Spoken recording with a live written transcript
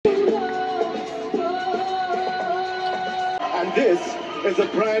This is a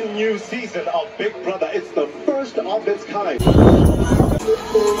brand new season of Big Brother. It's the first of its kind. How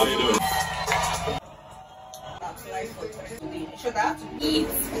you doing? Should I have to eat?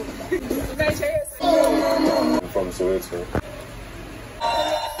 I'm from Soweto.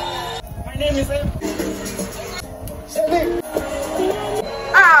 My name is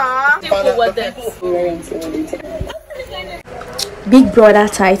People were there. Big Brother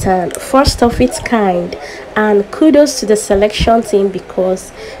Titan, first of its kind, and kudos to the selection team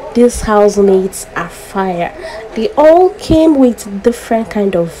because these housemates are fire. They all came with different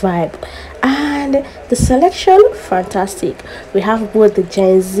kind of vibe, and the selection fantastic. We have both the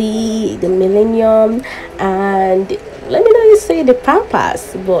Gen Z, the Millennium, and let me not say the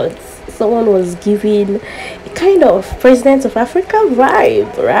Pampas, but someone was giving a kind of President of Africa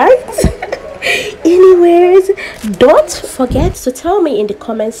vibe, right? Anyways, don't forget to tell me in the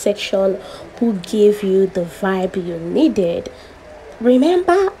comment section who gave you the vibe you needed.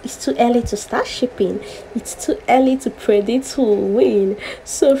 Remember, it's too early to start shipping. It's too early to predict who will win.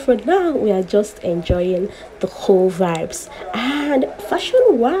 So for now, we are just enjoying the whole vibes. And fashion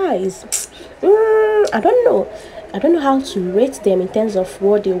wise, I don't know how to rate them in terms of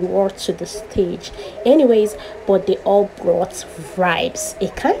what they wore to the stage. Anyways, but they all brought vibes, a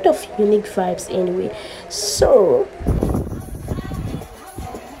kind of unique vibes anyway. So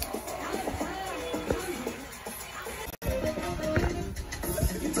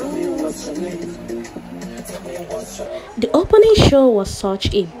the opening show was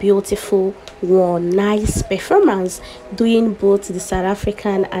such a beautiful one, nice performance, doing both the South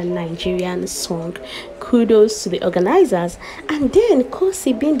African and Nigerian song. Kudos to the organizers. And then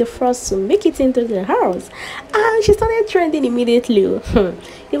Kosi being the first to make it into the house, and she started trending immediately.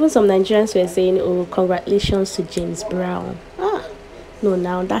 Even some Nigerians were saying, oh, congratulations to James Brown. No,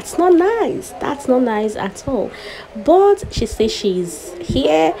 now that's not nice. That's not nice at all. But she says she's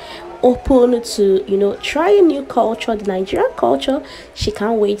here, open to, you know, try a new culture, the Nigerian culture. She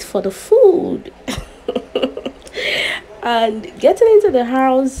can't wait for the food. And getting into the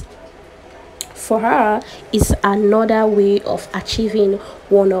house for her is another way of achieving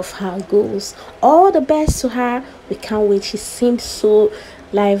one of her goals. All the best to her. We can't wait. She seemed so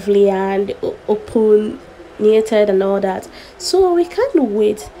lively and open and all that, so we can't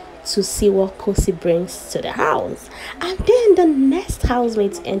wait to see what Kosi brings to the house. And then the next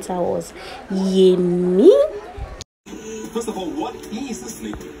housemate to enter was Yemi. First of all, what is the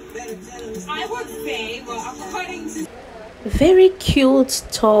sleep? I would say, well, according to Very cute,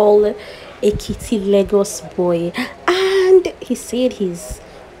 tall Ekiti Lagos boy, and he said he's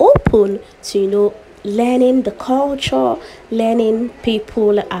open to, you know, learning the culture, learning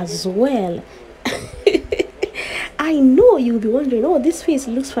people as well. I know you'll be wondering, oh, this face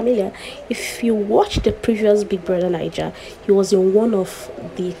looks familiar. If you watch the previous Big Brother Niger, he was in one of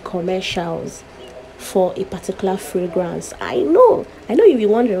the commercials for a particular fragrance. I know you'll be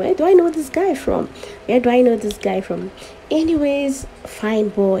wondering, where do I know this guy from? Anyways, fine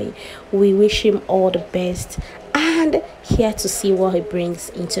boy, we wish him all the best, and here to see what he brings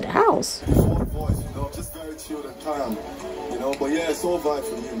into the house. Voice, you know, just very chilled and calm, you know, but yeah, it's all vibe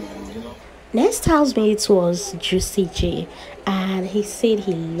for you, man, you know. Next housemate was Juicy J, and he said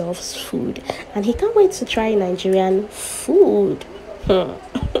he loves food and he can't wait to try Nigerian food.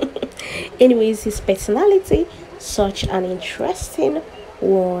 Anyways, his personality, such an interesting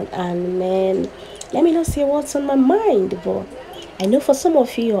one, and man, let me not say what's on my mind, but I know for some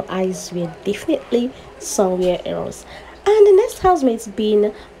of you, your eyes were definitely somewhere else. And the next housemate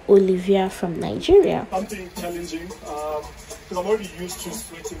being Olivia from Nigeria. something challenging because I'm already used to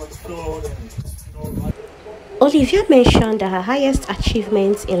sweating on the floor and, you know, Olivia mentioned that her highest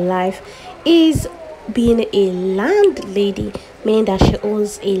achievement in life is being a landlady, meaning that she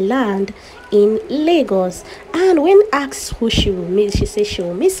owns a land in Lagos. And when asked who she will miss, she says she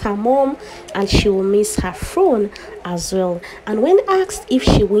will miss her mom and she will miss her phone as well. And when asked if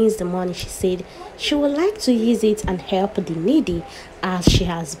she wins the money, she said she would like to use it and help the needy as she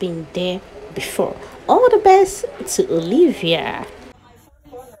has been there before. All the best to Olivia.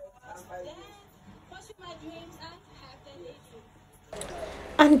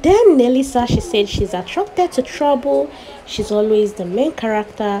 And then Nelisa, she said she's attracted to trouble. She's always the main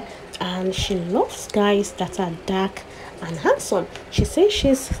character and she loves guys that are dark and handsome. She says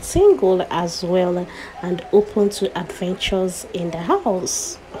she's single as well and open to adventures in the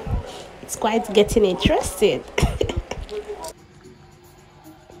house. It's quite getting interesting.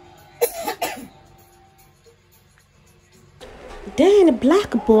 then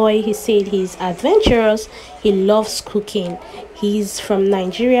Black Boy, he said he's adventurous, he loves cooking. He's from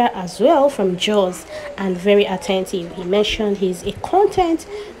Nigeria as well, from Jos, and very attentive. He mentioned he's a content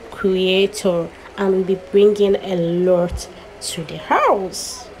creator and will be bringing a lot to the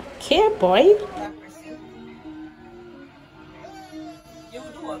house. Okay, boy.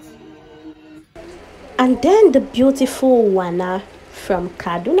 And then the beautiful Wana from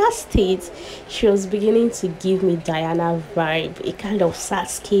Kaduna State, she was beginning to give me Diana vibe, a kind of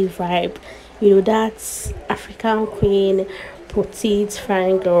Sasuke vibe. You know, that's African queen, petite,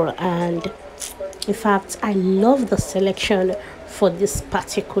 fine girl, and in fact, I love the selection for this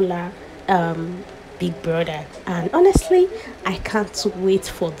particular Big Brother. And honestly, I can't wait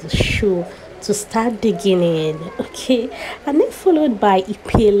for the show to start digging in. Okay, and then followed by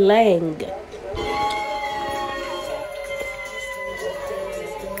Ipeleng.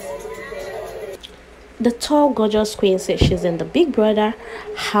 The tall, gorgeous queen says she's in the Big Brother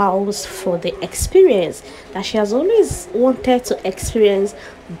house for the experience, that she has always wanted to experience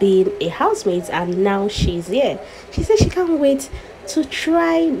being a housemate, and now she's here. She says she can't wait to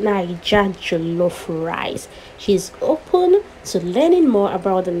try Naija jollof rice. She's open to learning more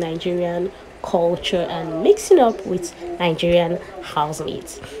about the Nigerian culture and mixing up with Nigerian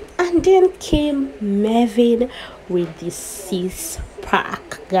housemates. And then came Mervin with the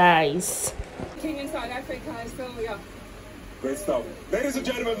 6-pack, guys. King in South Africa, so yeah. Great stuff. Ladies and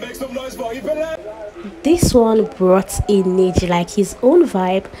gentlemen, make some noise for Ipele. This one brought energy, like his own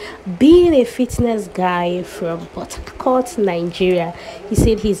vibe, being a fitness guy from Port Harcourt, Nigeria. He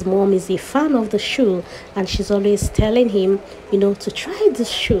said his mom is a fan of the show and she's always telling him, you know, to try the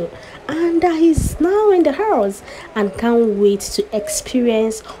show. And he's now in the house and can't wait to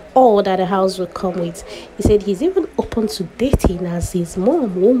experience all that the house will come with. He said he's even open to dating, as his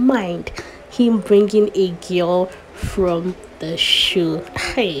mom won't mind him bringing a girl from the show.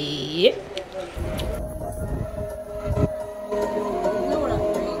 Hey.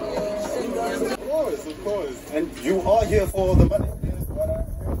 Of course. And you are here for the money.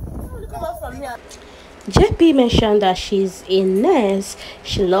 JP mentioned that she's a nurse,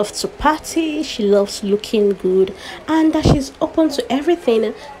 she loves to party, she loves looking good, and that she's open to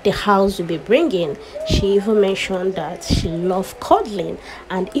everything the house will be bringing. She even mentioned that she loves cuddling,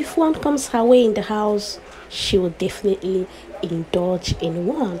 and if one comes her way in the house, she will definitely indulge in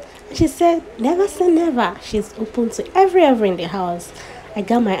one. And she said, never say never, she's open to every in the house. I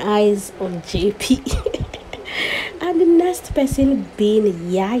got my eyes on JP. And the next person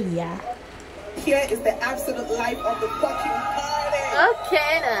being Yaya. Here is the absolute life of the fucking party.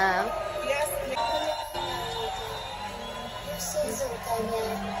 Okay now. Yes.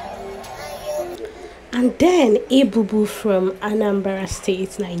 And then Ebubu from Anambra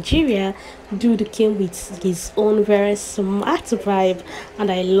State, Nigeria, dude came with his own very smart vibe,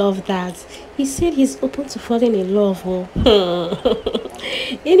 and I love that. He said he's open to falling in love. Oh.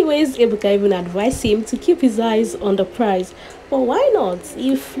 Anyways, Ebuka even advised him to keep his eyes on the prize. But why not?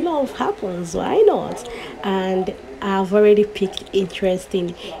 If love happens, why not? And I've already picked interest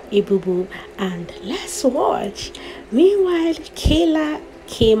in Ebubu, and let's watch. Meanwhile, Kayla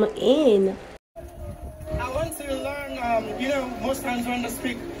came in. I want to learn, you know, most times when they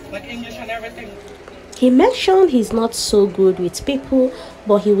speak like English and everything. He mentioned he's not so good with people,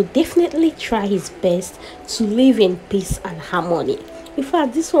 but he would definitely try his best to live in peace and harmony. In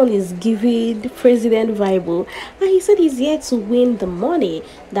fact, this one is giving President Bible, and he said he's here to win the money,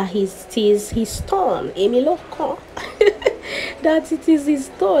 that it is his turn. Emiloko. That it is his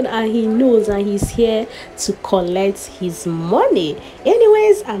turn, and he knows, and he's here to collect his money.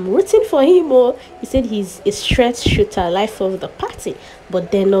 Anyways, I'm rooting for him. Oh, he said he's a straight shooter, life of the party,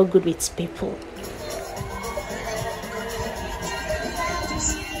 but they're not good with people.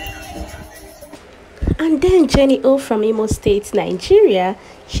 And then Jenny O from Imo State, Nigeria,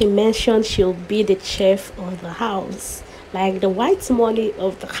 she mentioned she'll be the chef of the house, like the white money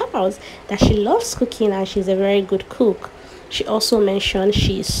of the house, that she loves cooking and she's a very good cook. She also mentioned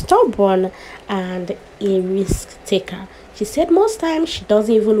she's stubborn and a risk taker. She said most times she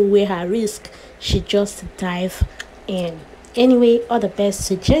doesn't even weigh her risk, she just dive in. Anyway, all the best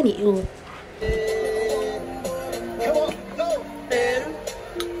to Jenny O.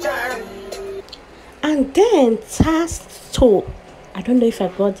 And then Tasto, I don't know if I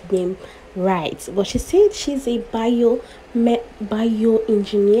got the name right, but she said she's a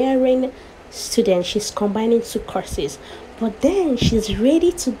bioengineering student. She's combining 2 courses, but then she's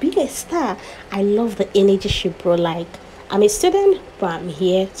ready to be a star. I love the energy she brought. Like, I'm a student, but I'm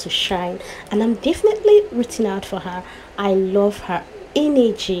here to shine, and I'm definitely rooting out for her. I love her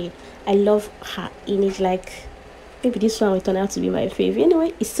energy. I love her energy. Like, Maybe this one will turn out to be my fave.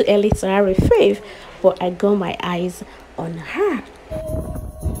 Anyway, it's too early to have a fave, but I got my eyes on her.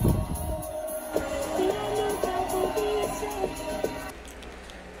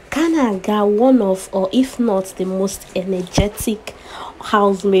 Ghana got one of, or if not the most energetic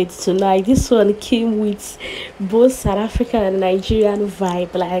housemates tonight. This one came with both South African and Nigerian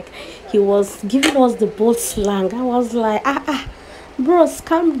vibe. Like, he was giving us the both slang. I was like, bros,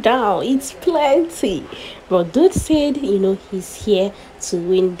 calm down, it's plenty. But dude said, he's here to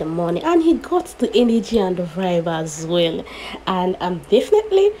win the money, and he got the energy and the vibe as well. And I'm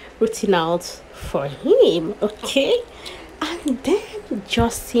definitely rooting out for him, okay? And then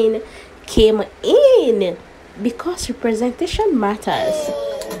Justin came in because representation matters.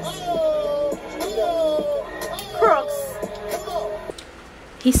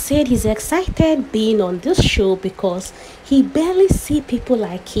 He said he's excited being on this show because he barely see people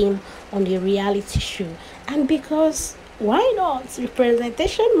like him on the reality show, and because why not?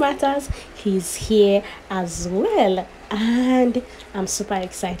 Representation matters. He's here as well, and I'm super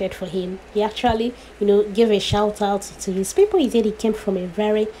excited for him. He actually, gave a shout out to his people. He said he came from a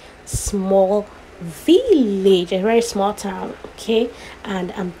very small village, a very small town, okay?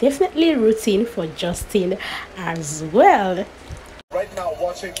 And I'm definitely rooting for Justin as well. Right now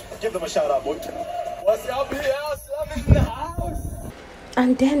watching, give them a shout out, boy. What's up, house? I'm in the house.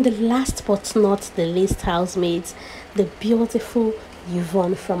 And then the last but not the least housemates, the beautiful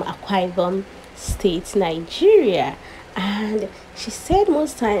Yvonne from Akwa Ibom State, Nigeria. And she said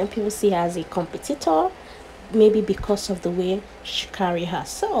most time people see her as a competitor, maybe because of the way she carry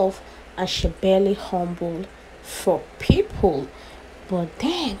herself, and she barely humbled for people. But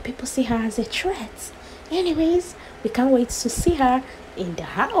then people see her as a threat. Anyways, we can't wait to see her in the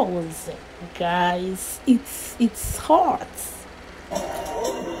house, guys. It's hot.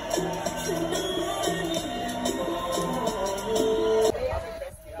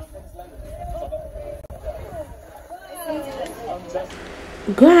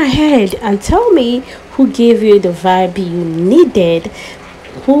 Go ahead and tell me who gave you the vibe you needed,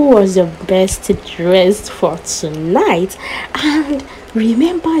 who was your best dressed for tonight, and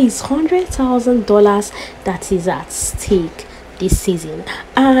remember it's $100,000 that is at stake this season,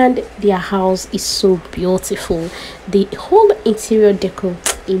 and their house is so beautiful. The whole interior decor,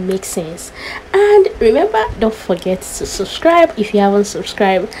 it makes sense. And remember, don't forget to subscribe if you haven't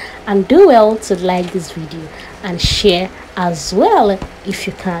subscribed, and do well to like this video and share as well if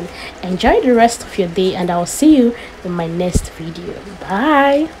you can. Enjoy the rest of your day, and I'll see you in my next video.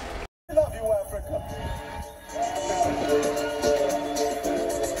 Bye.